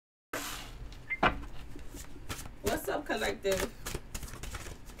collective.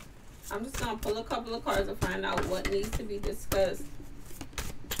 I'm just going to pull a couple of cards to find out what needs to be discussed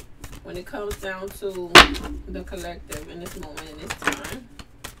when it comes down to the collective in this moment, in this time.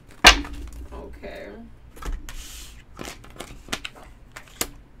 Okay.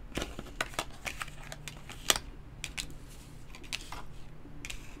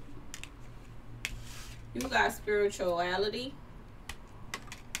 You got spirituality,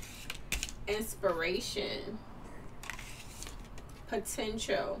 inspiration,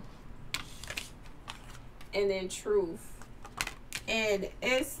 potential, and then truth. And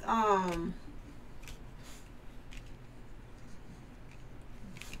it's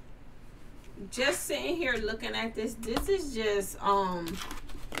just sitting here looking at this, this is just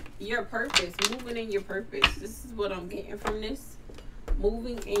your purpose, moving in your purpose. This is what I'm getting from this.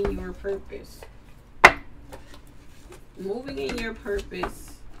 Moving in your purpose. Moving in your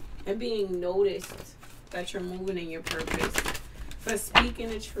purpose and being noticed that you're moving in your purpose. For speaking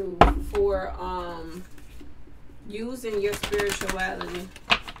the truth, for using your spirituality.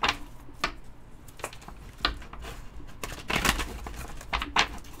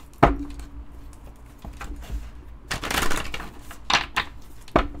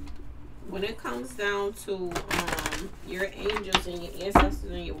 When it comes down to your angels and your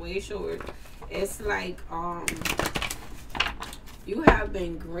ancestors and your way showers, it's like you have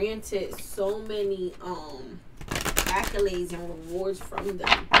been granted so many accolades and rewards from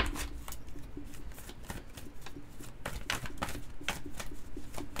them.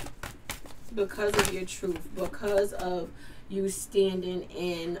 Because of your truth, because of you standing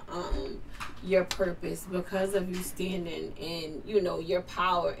in your purpose, because of you standing in, you know, your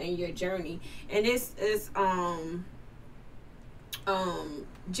power and your journey. And it's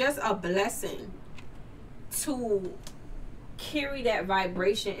just a blessing to carry that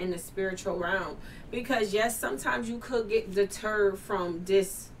vibration in the spiritual realm. Because yes, sometimes you could get deterred from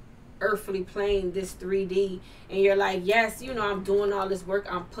this earthly plane, this 3D, and you're like, yes, you know, I'm doing all this work,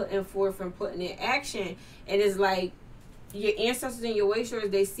 I'm putting forth and putting in action, and it's like your ancestors and your way showers,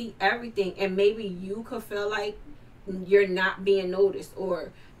 they see everything, and maybe you could feel like you're not being noticed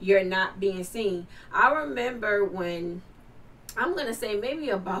or you're not being seen. I remember when, I'm gonna say maybe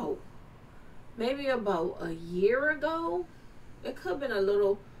about a year ago, it could have been a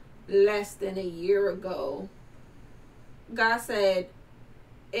little less than a year ago, God said,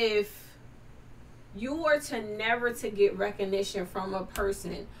 if you were to never to get recognition from a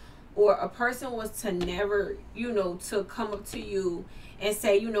person, or a person was to never, you know, to come up to you and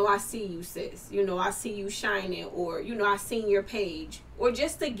say, you know, I see you, sis, you know, I see you shining, or, you know, I seen your page, or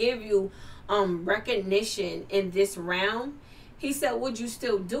just to give you recognition in this realm, he said, would you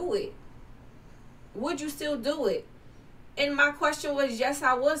still do it? Would you still do it? And my question was, yes,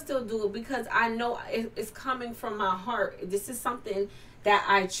 I would still do it, because I know it's coming from my heart. This is something that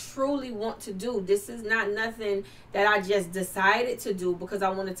I truly want to do. This is not nothing that I just decided to do because I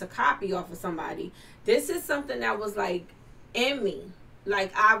wanted to copy off of somebody. This is something that was like in me.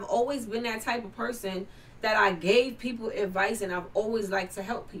 Like, I've always been that type of person that I gave people advice, and I've always liked to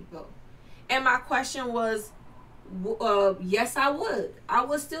help people. And my question was, yes, I would. I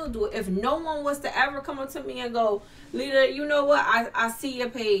would still do it. If no one was to ever come up to me and go, Lita, you know what? I see your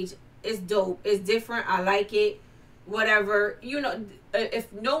page. It's dope. It's different. I like it. Whatever. You know,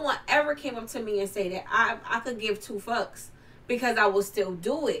 if no one ever came up to me and say that, I could give two fucks, because I will still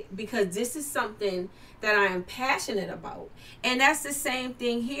do it, because this is something that I am passionate about. And that's the same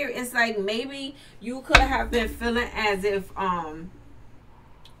thing here. It's like, maybe you could have been feeling as if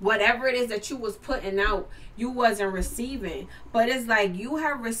whatever it is that you was putting out, you wasn't receiving. But it's like, you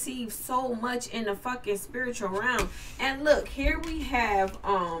have received so much in the fucking spiritual realm. And look, here we have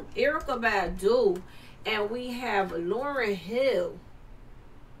Erykah Badu, and we have Lauryn Hill.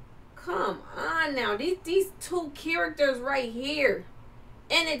 Come on now. These two characters right here.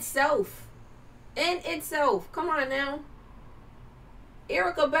 In itself. Come on now.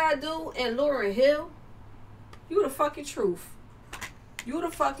 Erykah Badu and Lauryn Hill. You the fucking truth. You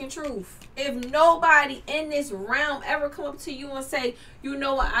the fucking truth. If nobody in this realm ever come up to you and say, you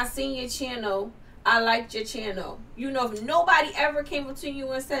know what, I seen your channel, I liked your channel. You know, if nobody ever came up to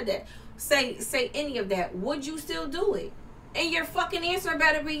you and said that, say any of that, would you still do it? And your fucking answer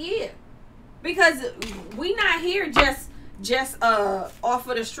better be yeah. Because we not here just off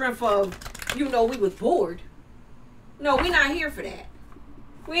of the strength of, you know, we was bored. No, we not here for that.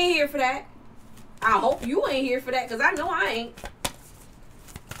 We ain't here for that. I hope you ain't here for that, because I know I ain't.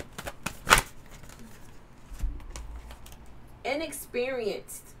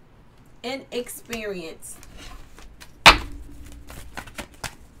 Inexperienced.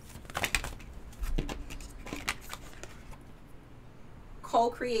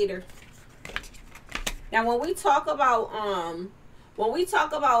 co-creator. Now, when we talk about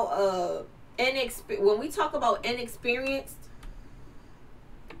inexperienced, when we talk about inexperienced,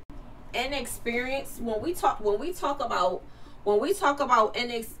 inexperienced, and when we talk about, I'm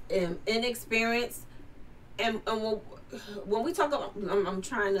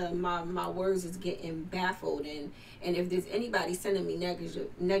trying to, my words is getting baffled, and if there's anybody sending me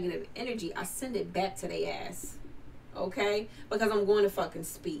negative energy, I send it back to their ass, okay? Because I'm going to fucking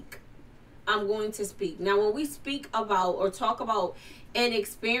speak. I'm going to speak. Now, when we speak about or talk about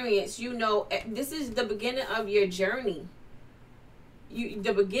inexperience, you know, this is the beginning of your journey.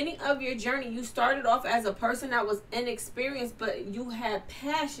 The beginning of your journey, you started off as a person that was inexperienced, but you had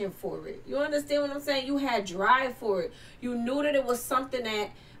passion for it. You understand what I'm saying? You had drive for it. You knew that it was something that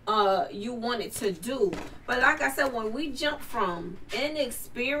you wanted to do. But like I said, when we jump from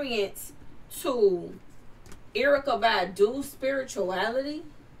inexperience to Erykah Badu's spirituality,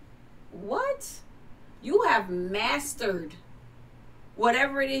 what? You have mastered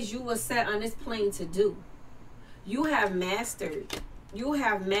whatever it is you were set on this plane to do. You have mastered. You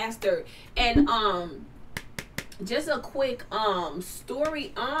have mastered. And just a quick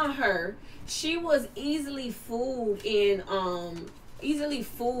story on her. She was easily fooled in or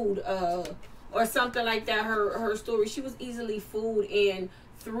something like that. Her story. She was easily fooled, and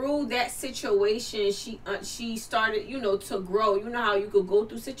through that situation, she started, you know, to grow. You know how you could go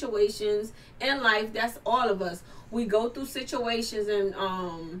through situations in life. That's all of us. We go through situations, and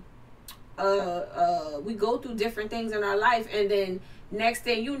we go through different things in our life, and then next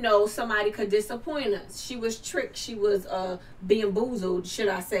thing you know, somebody could disappoint us. She was tricked. She was bamboozled, should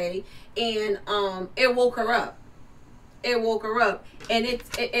I say? And it woke her up. It woke her up, and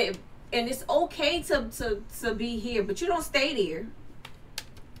it's okay to be here, but you don't stay there.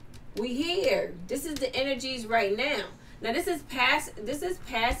 We here. This is the energies right now. Now this is past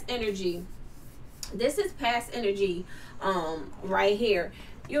energy. This is past energy right here.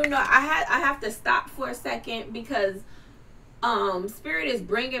 You know, I have to stop for a second, because Spirit is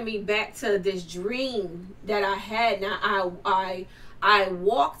bringing me back to this dream that I had. Now I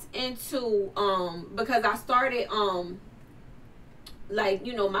walked into because I started like,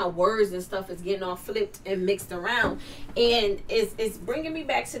 you know, my words and stuff is getting all flipped and mixed around, and it's bringing me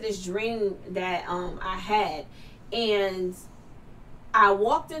back to this dream that I had. And I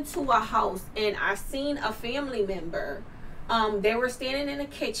walked into a house, and I seen a family member. They were standing in the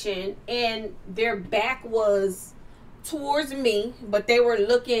kitchen, and their back was towards me, but they were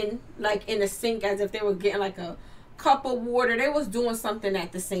looking like in the sink as if they were getting like a cup of water. They was doing something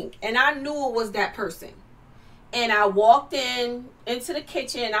at the sink, and I knew it was that person. And I walked into the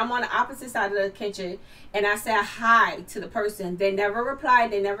kitchen. I'm on the opposite side of the kitchen, and I said hi to the person. They never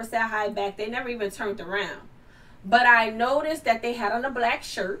replied. They never said hi back. They never even turned around. But I noticed that they had on a black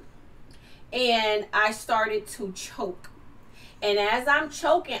shirt, and I started to choke. And as I'm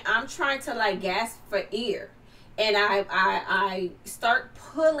choking, I'm trying to like gasp for air, and I start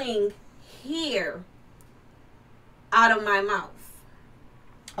pulling hair out of my mouth.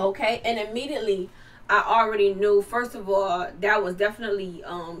 Okay, and immediately I already knew, first of all, that was definitely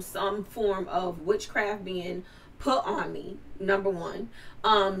some form of witchcraft being put on me, number one.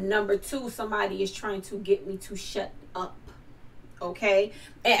 Number two, somebody is trying to get me to shut up. Okay,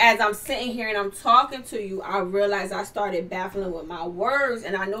 and as I'm sitting here and I'm talking to you, I realized I started baffling with my words,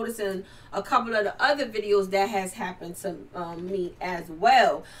 and I noticed in a couple of the other videos that has happened to me as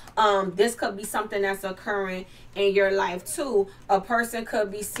well. This could be something that's occurring in your life too. A person could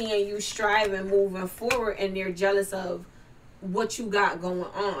be seeing you striving, moving forward, and they're jealous of what you got going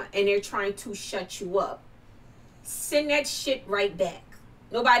on, and they're trying to shut you up. Send that shit right back.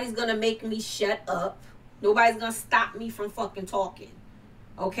 Nobody's gonna make me shut up. Nobody's gonna stop me from fucking talking.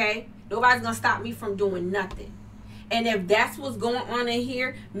 Okay? Nobody's gonna stop me from doing nothing. And if that's what's going on in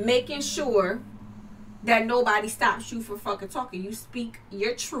here, making sure that nobody stops you from fucking talking. You speak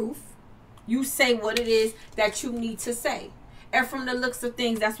your truth. You say what it is that you need to say. And from the looks of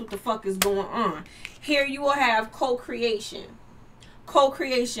things, that's what the fuck is going on. Here you will have co-creation.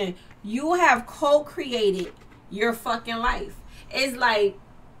 Co-creation. You have co-created your fucking life. It's like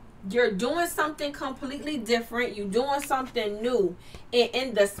you're doing something completely different. You're doing something new. And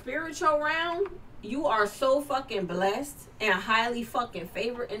in the spiritual realm, you are so fucking blessed and highly fucking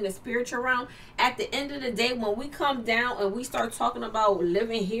favored in the spiritual realm. At the end of the day, when we come down and we start talking about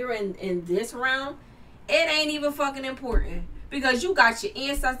living here in this realm, it ain't even fucking important. Because you got your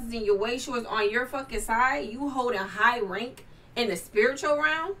ancestors and your Wayshoes on your fucking side. You holding high rank in the spiritual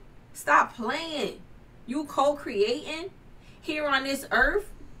realm. Stop playing. You co-creating here on this earth.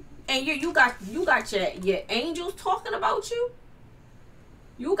 And you got your angels talking about you.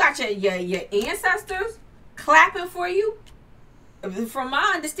 You got your ancestors clapping for you. From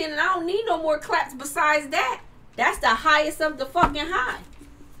my understanding, I don't need no more claps besides that. That's the highest of the fucking high.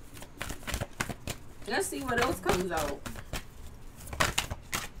 Let's see what else comes out.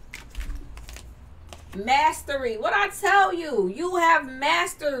 Mastery. What I tell you, you have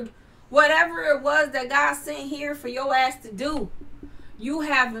mastered whatever it was that God sent here for your ass to do. You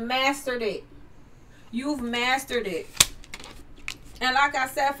have mastered it. You've mastered it. And like I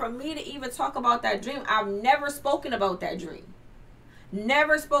said, for me to even talk about that dream, I've never spoken about that dream.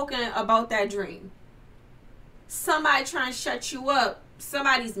 Never spoken about that dream. Somebody trying to shut you up.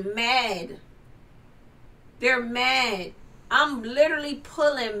 Somebody's mad. They're mad. I'm literally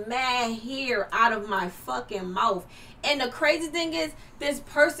pulling mad hair out of my fucking mouth. And the crazy thing is, this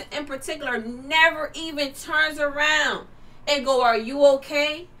person in particular never even turns around and go, are you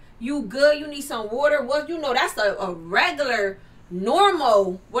okay? You good? You need some water? Well, you know, that's a regular,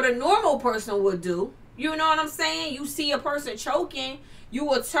 normal, what a normal person would do. You know what I'm saying? You see a person choking, you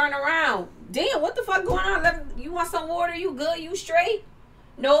will turn around. Damn, what the fuck going on? You want some water? You good? You straight?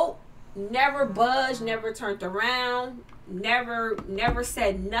 Nope. Never budged, never turned around, never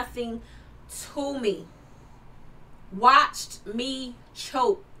said nothing to me. Watched me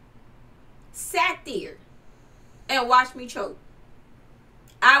choke. Sat there and watched me choke.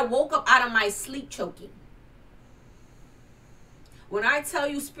 I woke up out of my sleep choking. When I tell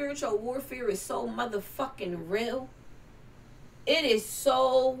you spiritual warfare is so motherfucking real, it is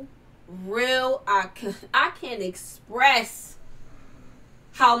so real. I can't express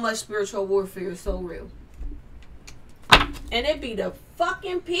how much spiritual warfare is so real. And it be the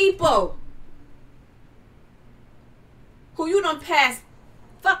fucking people who you done pass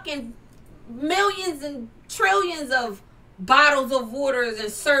fucking millions and trillions of bottles of waters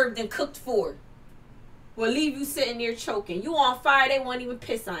and served and cooked for will leave you sitting there choking. You on fire, they won't even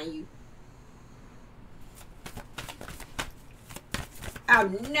piss on you.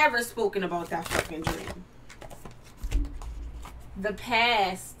 I've never spoken about that fucking dream. The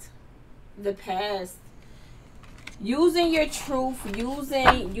past. Using your truth,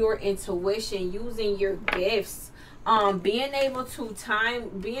 using your intuition, using your gifts, being able to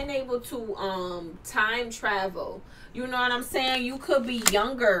time travel. You know what I'm saying? You could be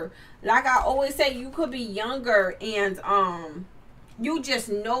younger. Like I always say, you could be younger and you just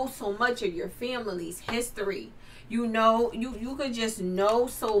know so much of your family's history. You know, you could just know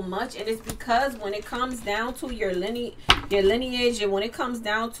so much, and it's because when it comes down to your lineage, and when it comes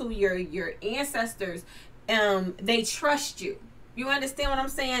down to your ancestors, they trust you. You understand what I'm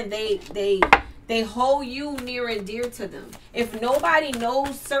saying? They hold you near and dear to them. If nobody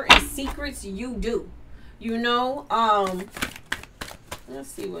knows certain secrets, you do. You know, let's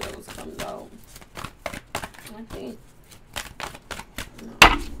see what else comes out. I think no,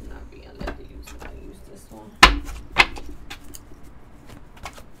 I'm not being let to use. I use this one.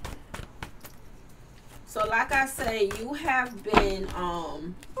 So like I say, you have been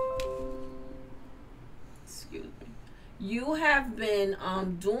excuse me. You have been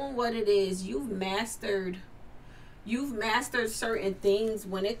doing what it is. You've mastered certain things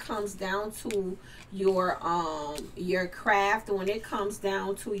when it comes down to your craft, when it comes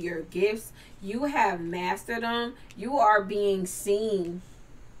down to your gifts. You have mastered them. You are being seen.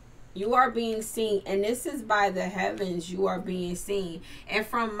 You are being seen, and this is by the heavens. You are being seen. And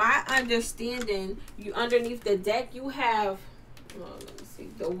from my understanding, you underneath the deck you have, let me see,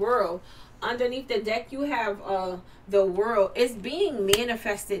 the world. Underneath the deck you have the world. It's being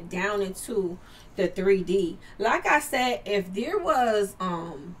manifested down into the 3D. Like I said, if there was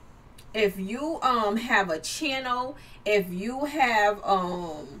if you have a channel, if you have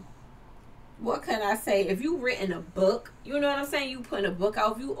what can I say? If you written a book, you know what I'm saying? You put a book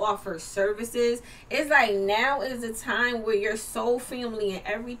out, if you offer services, it's like now is the time where your soul family and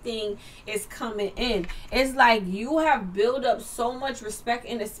everything is coming in. It's like you have built up so much respect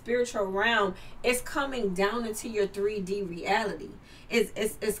in the spiritual realm. It's coming down into your 3D reality.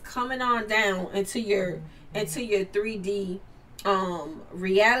 It's coming on down into your 3D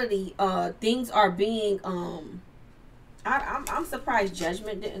reality. Things are being I'm surprised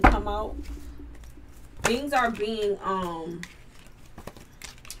judgment didn't come out. Things are being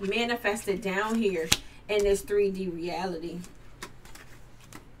manifested down here in this 3D reality.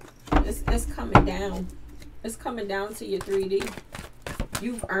 It's coming down. It's coming down to your 3D.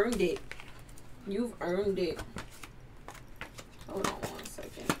 You've earned it. You've earned it. Hold on one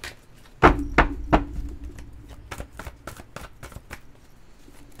second.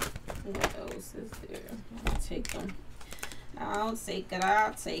 What else is there? Let me take them. I'll take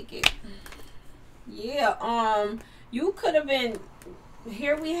it. Yeah, you could have been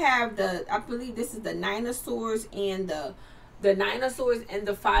here we have I believe this is the Nine of Swords and the Nine of Swords and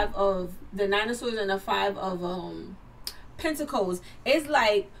the Five of Pentacles. It's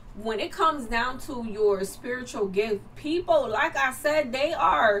like when it comes down to your spiritual gift, people, like I said, they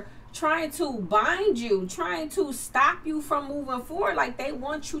are trying to bind you, trying to stop you from moving forward. Like they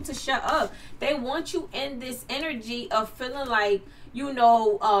want you to shut up. They want you in this energy of feeling like, you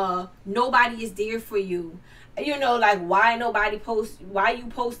know, nobody is there for you. You know, like why you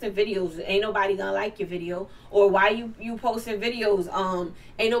posting videos, ain't nobody gonna like your video, or why you posting videos,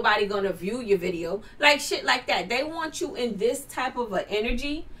 ain't nobody gonna view your video, like shit like that. They want you in this type of an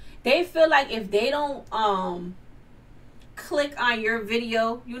energy. They feel like if they don't click on your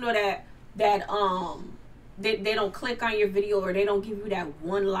video, you know, that they don't click on your video, or they don't give you that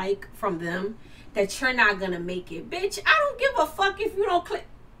one like from them, that you're not gonna make it. Bitch, I don't give a fuck if you don't click.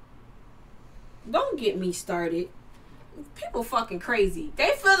 Don't get me started. People fucking crazy.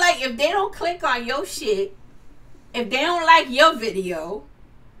 They feel like if they don't click on your shit, if they don't like your video,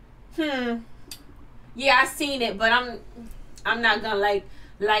 yeah, I seen it, but I'm not gonna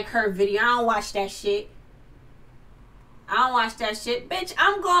like her video. I don't watch that shit. I don't watch that shit. Bitch,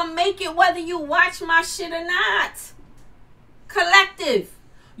 I'm gonna make it whether you watch my shit or not. Collective.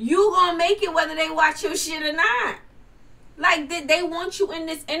 You gonna make it whether they watch your shit or not. Like, they want you in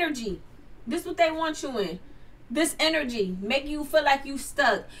this energy. This is what they want you in. This energy. Make you feel like you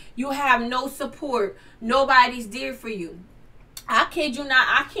stuck. You have no support. Nobody's there for you. I kid you not.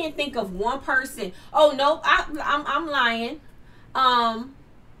 I can't think of one person. Oh, no. I'm lying. I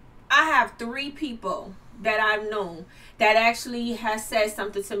have 3 people that I've known that actually has said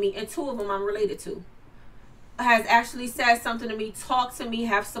something to me. And 2 of them I'm related to. Has actually said something to me. Talked to me.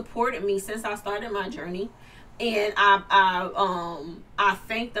 Have supported me since I started my journey. And I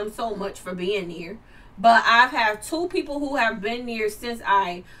thank them so much for being there. But I've had 2 people who have been there since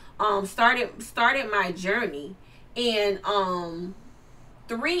I started my journey, and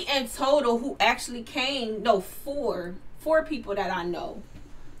 3 in total who actually came. No, 4 people that I know,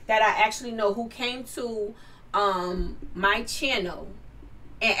 that I actually know, who came to my channel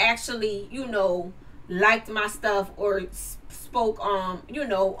and actually, you know, liked my stuff, or spoke you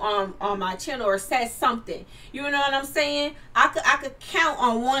know, on my channel, or said something. You know what I'm saying? I could count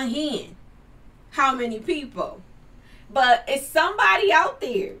on one hand how many people. But it's somebody out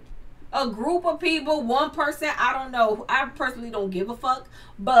there, a group of people, one person, I don't know. I personally don't give a fuck,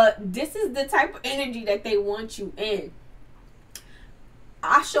 but this is the type of energy that they want you in.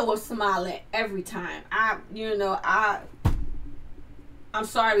 I show a smile at every time. I'm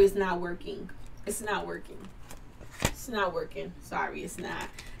sorry, it's not working. It's not working. It's not working. Sorry, it's not.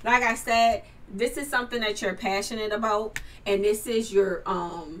 Like I said, this is something that you're passionate about, and this is your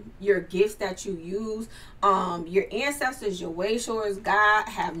gifts that you use. Your ancestors, your way shores, God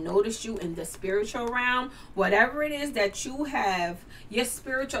have noticed you in the spiritual realm. Whatever it is that you have, your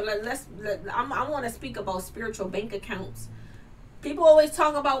spiritual. I want to speak about spiritual bank accounts. People always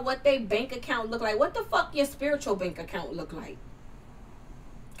talk about what their bank account look like. What the fuck your spiritual bank account look like?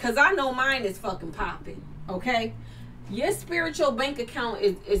 Because I know mine is fucking popping, okay? Your spiritual bank account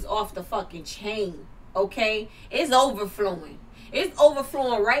is off the fucking chain, okay? It's overflowing. It's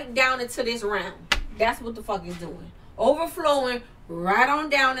overflowing right down into this realm. That's what the fuck is doing. Overflowing right on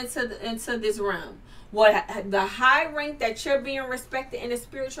down into this realm. What the high rank that you're being respected in the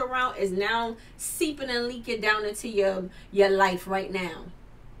spiritual realm is now seeping and leaking down into your life right now.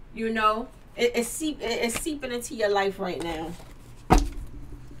 You know? It's seeping into your life right now.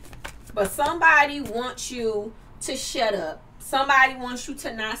 But somebody wants you to shut up. Somebody wants you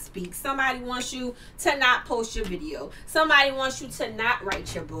to not speak. Somebody wants you to not post your video. Somebody wants you to not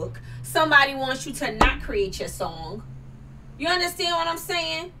write your book. Somebody wants you to not create your song. You understand what I'm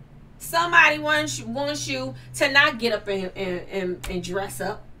saying? Somebody wants you to not get up and dress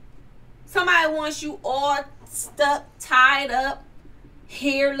up. Somebody wants you all stuck, tied up,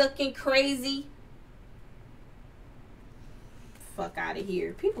 hair looking crazy. Fuck out of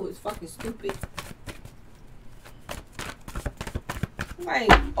here. People is fucking stupid.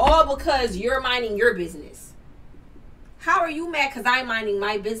 Like, all because you're minding your business. How are you mad because I'm minding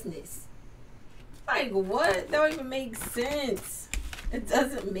my business? Like, what? That don't even make sense. It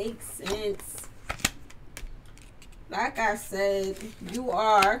doesn't make sense. Like I said, you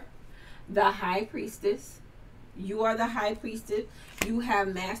are the high priestess. You are the high priestess. You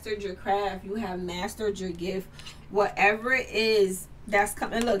have mastered your craft. You have mastered your gift. Whatever it is that's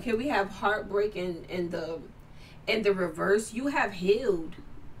coming. Look, here we have heartbreak in the reverse. You have healed.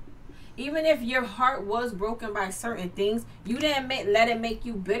 Even if your heart was broken by certain things, you didn't let it make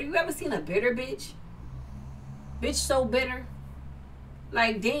you bitter. You ever seen a bitter bitch? Bitch so bitter.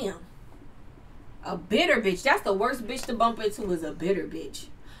 Like, damn. A bitter bitch. That's the worst bitch to bump into, is a bitter bitch.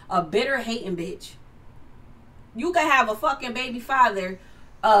 A bitter hating bitch. You could have a fucking baby father.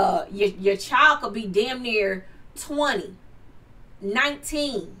 Your child could be damn near 20,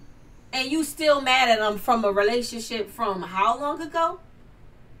 19, and you still mad at them from a relationship from how long ago?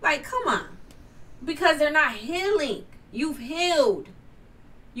 Like, come on. Because they're not healing. You've healed.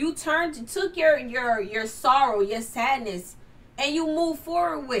 You took your sorrow, your sadness, and you moved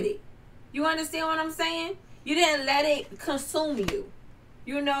forward with it. You understand what I'm saying? You didn't let it consume you.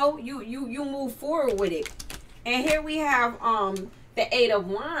 You know, you move forward with it. And here we have the Eight of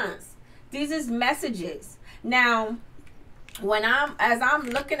Wands. These is messages. Now, as I'm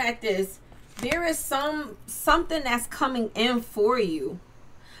looking at this, there is something that's coming in for you.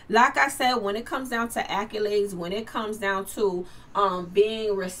 Like I said, when it comes down to accolades, when it comes down to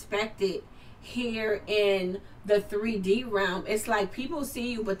being respected here in the 3D realm, it's like people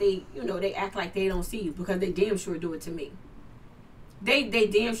see you, but they act like they don't see you, because they damn sure do it to me. They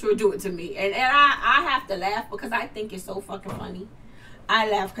damn sure do it to me. And I have to laugh because I think it's so fucking funny. I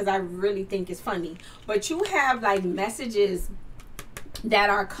laugh because I really think it's funny. But you have like messages that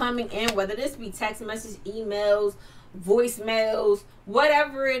are coming in, whether this be text messages, emails, voicemails,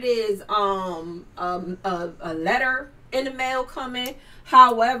 whatever it is, a letter in the mail coming.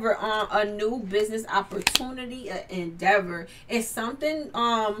 However, a new business opportunity, an endeavor, is something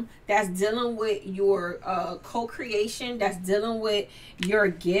that's dealing with your co-creation, that's dealing with your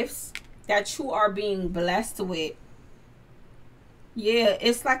gifts that you are being blessed with. Yeah,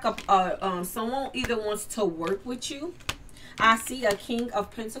 it's like someone either wants to work with you. I see a King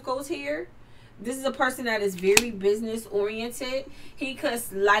of Pentacles here. This is a person that is very business oriented. He could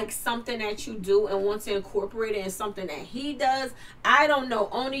like something that you do and want to incorporate it in something that he does. I don't know.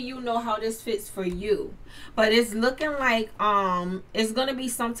 Only you know how this fits for you. But it's looking like it's going to be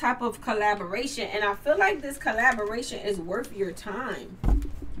some type of collaboration. And I feel like this collaboration is worth your time.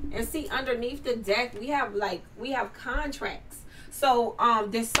 And see, underneath the deck, we have contracts. So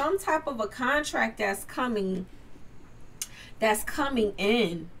there's some type of a contract that's coming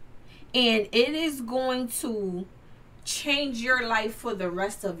in. And it is going to change your life for the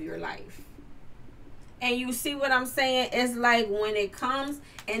rest of your life. And you see what I'm saying? It's like when it comes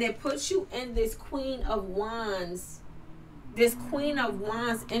and it puts you in this Queen of Wands. This Queen of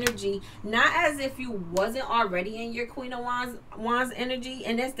Wands energy. Not as if you wasn't already in your Queen of Wands energy.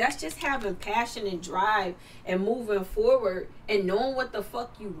 And that's just having passion and drive and moving forward and knowing what the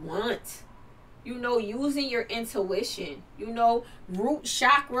fuck you want. You know, using your intuition. You know, root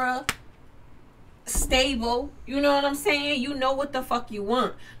chakra stable. You know what I'm saying? You know what the fuck you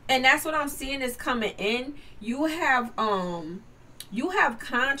want. And that's what I'm seeing is coming in. You have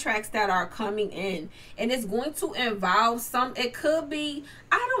contracts that are coming in, and it's going to involve some, it could be,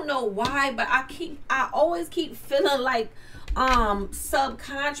 I don't know why, but I always keep feeling like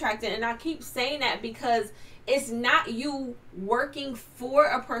subcontracting. And I keep saying that because it's not you working for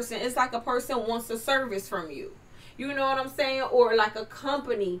a person. It's like a person wants a service from you. You know what I'm saying? Or like a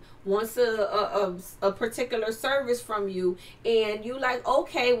company wants a particular service from you. And you like,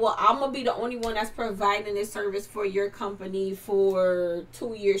 okay, well, I'm going to be the only one that's providing this service for your company for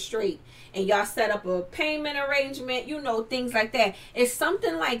 2 years straight. And y'all set up a payment arrangement, you know, things like that. It's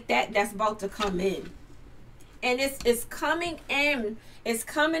something like that that's about to come in. And it's coming in. It's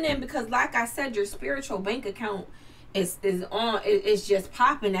coming in because, like I said, your spiritual bank account is just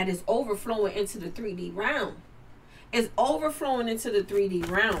popping. That is overflowing into the 3D realm. It's overflowing into the 3D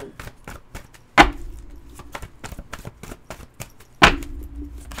realm.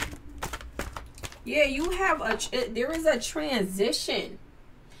 Yeah, you have there is a transition.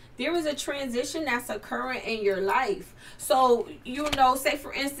 There is a transition that's occurring in your life. So, you know, say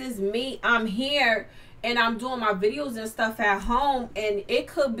for instance, me, I'm here and I'm doing my videos and stuff at home, and it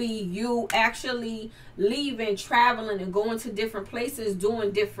could be you actually leaving, traveling, and going to different places,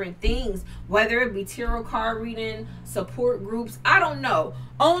 doing different things, whether it be tarot card reading, support groups, I don't know.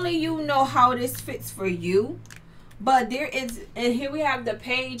 Only you know how this fits for you. But there is, and here we have the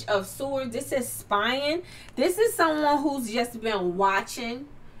Page of Swords. This is spying. This is someone who's just been watching,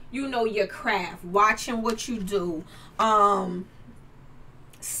 you know, your craft, watching what you do,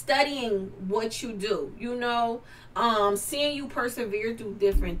 studying what you do, you know, seeing you persevere through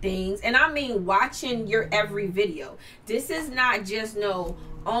different things. And I mean watching your every video. This is not just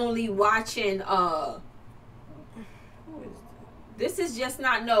only watching this is just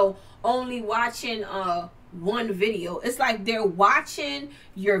not only watching one video. It's like they're watching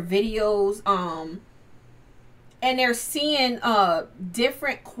your videos and they're seeing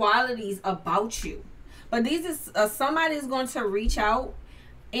different qualities about you. But these is somebody's going to reach out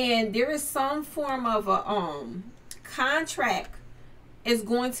And there is some form of a contract is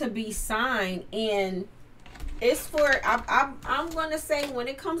going to be signed, and it's for I'm gonna say, when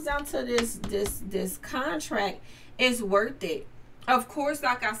it comes down to this contract, it's worth it. Of course,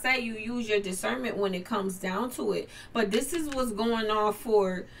 like I said, you use your discernment when it comes down to it. But this is what's going on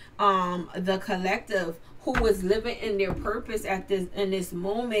for the collective who is living in their purpose at this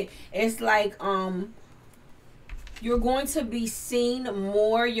moment. It's like you're going to be seen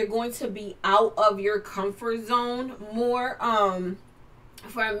more. You're going to be out of your comfort zone more.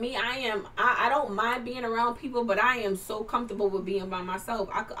 For me, I don't mind being around people, but I am so comfortable with being by myself.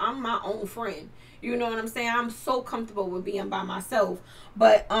 I'm my own friend. You know what I'm saying? I'm so comfortable with being by myself.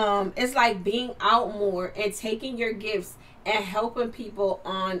 But it's like being out more and taking your gifts and helping people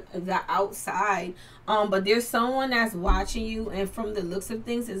on the outside. But there's someone that's watching you, and from the looks of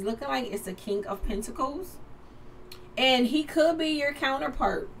things, it's looking like it's a King of Pentacles. And he could be your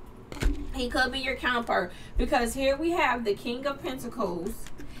counterpart. He could be your counterpart, because here we have the King of Pentacles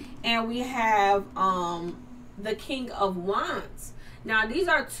and we have the King of Wands. Now these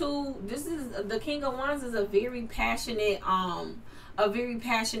are two, this is the King of Wands is a very passionate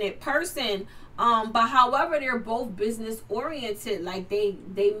person, but however, they're both business oriented. Like they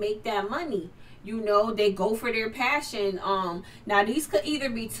make that money, you know, they go for their passion. Now these could either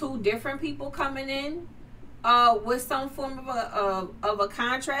be two different people coming in with some form of a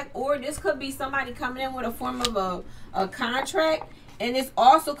contract, or this could be somebody coming in with a form of a contract, and this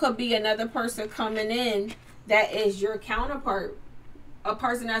also could be another person coming in that is your counterpart, a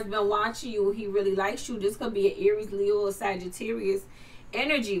person that's been watching you. He really likes you. This could be an Aries, Leo, or Sagittarius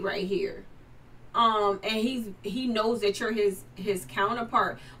energy right here. And he knows that you're his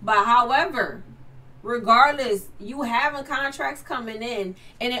counterpart. But however, regardless, you having contracts coming in,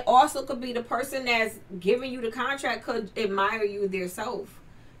 and it also could be the person that's giving you the contract could admire you themselves.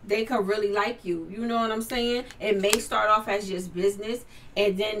 They could really like you. You know what I'm saying? It may start off as just business,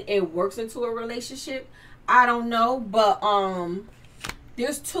 and then it works into a relationship. I don't know, but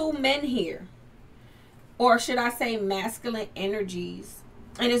there's two men here, or should I say masculine energies,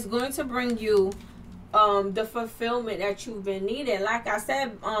 and it's going to bring you the fulfillment that you've been needing. Like I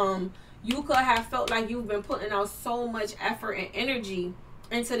said, you could have felt like you've been putting out so much effort and energy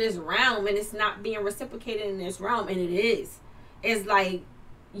into this realm, and it's not being reciprocated in this realm, and it is. It's like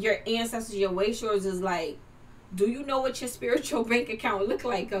your ancestors, your way shores is like, do you know what your spiritual bank account look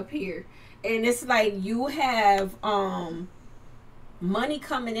like up here? And it's like you have money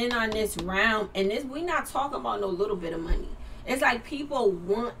coming in on this realm, and this, we're not talking about no little bit of money. It's like people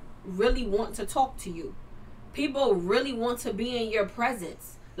really want to talk to you. People really want to be in your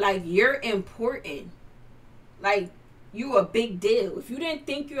presence. Like, you're important. Like, you a big deal. If you didn't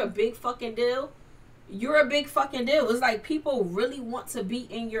think you're a big fucking deal, you're a big fucking deal. It's like people really want to be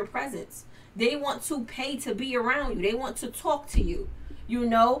in your presence. They want to pay to be around you. They want to talk to you. You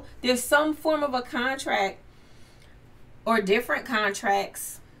know, there's some form of a contract or different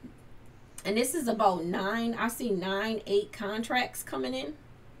contracts. And this is about 9. I see 9, 8 contracts coming in.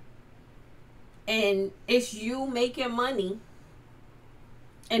 And it's you making money.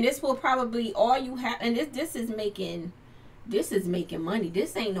 And this will probably all you have. And this is making money.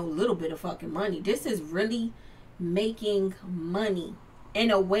 This ain't no little bit of fucking money. This is really making money in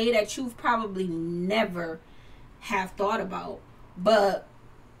a way that you've probably never have thought about. But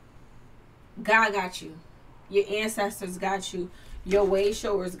God got you. Your ancestors got you. Your way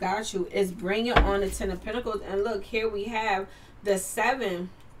showers got you. It's bringing on the 10 of Pentacles. And look, here we have the 7.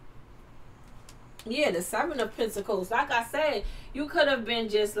 Yeah, the 7 of Pentacles. Like I said, you could have been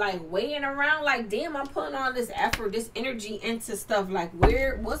just like waiting around like, damn, I'm putting all this effort, this energy into stuff. Like,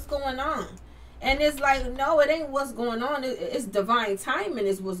 what's going on? And it's like, no, it ain't what's going on. It's divine timing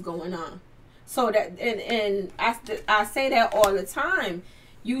is what's going on. So that, and I say that all the time.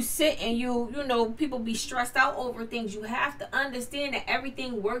 You sit and you know, people be stressed out over things. You have to understand that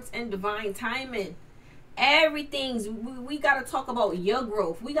everything works in divine timing. Everything's, we got to talk about your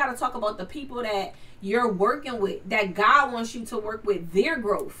growth. We got to talk about the people that you're working with, that God wants you to work with, their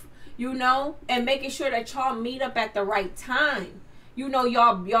growth, you know, and making sure that y'all meet up at the right time. You know,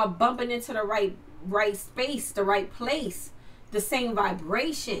 y'all bumping into the right space, the right place, the same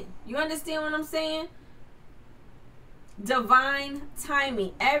vibration. You understand what I'm saying? Divine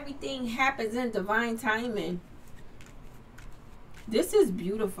timing. Everything happens in divine timing. This is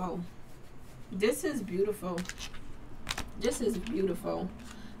beautiful. This is beautiful. This is beautiful.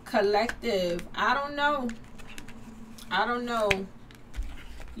 Collective. I don't know.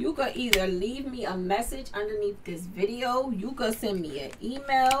 You could either leave me a message underneath this video. You could send me an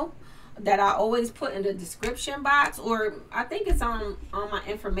email. that I always put in the description box, or I think it's on my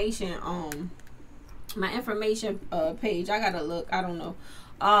information page. I gotta look. I don't know.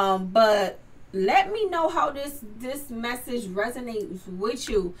 But let me know how this message resonates with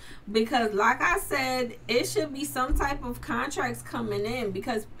you, because like I said, it should be some type of contracts coming in,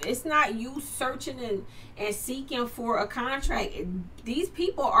 because it's not you searching and seeking for a contract. These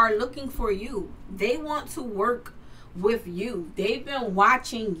people are looking for you. They want to work with you. They've been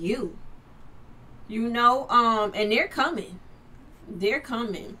watching you, you know, and they're coming. They're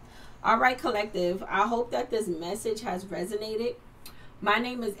coming. All right, collective, I hope that this message has resonated. My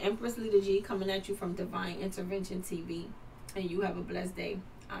name is Empress Leader G, coming at you from Divine Intervention TV. And you have a blessed day.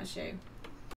 Ashe.